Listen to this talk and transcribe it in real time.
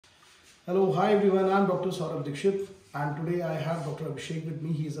Hello, hi everyone. I'm Dr.Saurabh Dixit, and today I have Dr. Abhishek with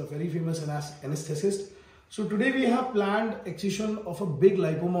me. He is a very famous anesthetist. So today we have planned excision of a big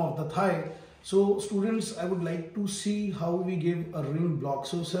lipoma of the thigh. So students, I would like to see how we give a ring block.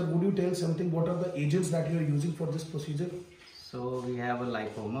 So sir, would you tell something? What are the agents that you are using for this procedure? So we have a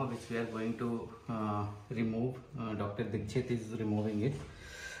lipoma which we are going to remove. Dr. Dixit is removing it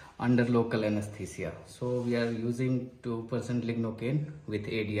under local anesthesia. So we are using 2% lignocaine with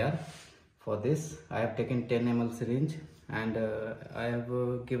ADR. For this I have taken 10 ml syringe and I have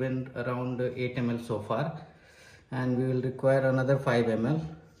given around 8 ml so far, and we will require another 5 ml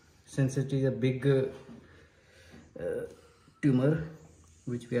since it is a big tumor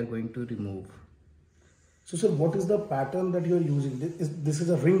which we are going to remove. So sir, what is the pattern that you are using? This is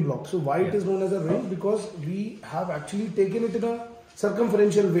a ring block. So why it is known as a ring? Because we have actually taken it in a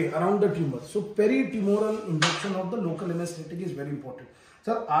circumferential way around the tumor. So peritumoral injection of the local anesthetic is very important.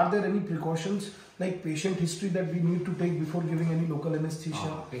 Sir, are there any precautions like patient history that we need to take before giving any local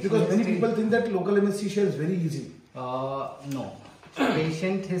anesthesia? Because many people think that local anesthesia is very easy. No.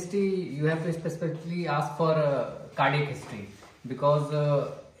 Patient history, you have to specifically ask for cardiac history, because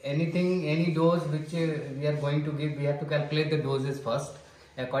any dose which we are going to give, we have to calculate the doses first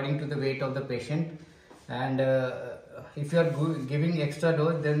according to the weight of the patient, and if you are giving extra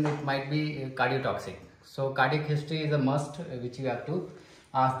dose, then it might be cardiotoxic. So cardiac history is a must which you have to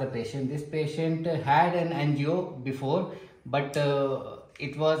ask the patient. This patient had an angio before, but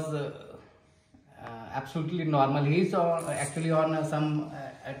it was absolutely normal. He is actually on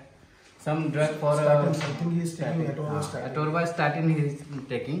some drug for I think he is taking atorvastatin he is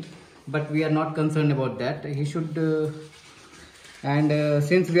taking, but we are not concerned about that. He should and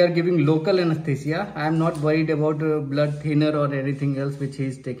since we are giving local anesthesia, I am not worried about blood thinner or anything else which he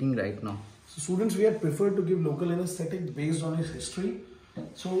is taking right now. So students, we had preferred to give local anesthetic based on his history.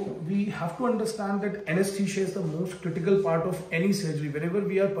 So we have to understand that anesthesia is the most critical part of any surgery. Whenever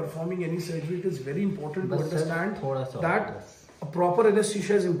we are performing any surgery, it is very important to understand that a proper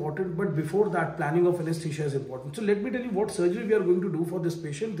anesthesia is important, but before that, planning of anesthesia is important. So let me tell you what surgery we are going to do for this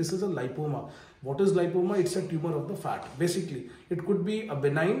patient. This is a lipoma. What is lipoma? It's a tumor of the fat. Basically, it could be a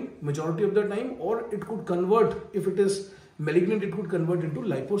benign majority of the time, or it could convert, if it is malignant, it could convert into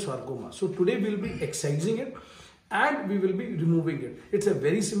liposarcoma. So today we will be excising it and we will be removing it. It's a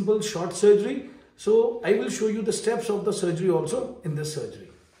very simple short surgery. So I will show you the steps of the surgery also in this surgery.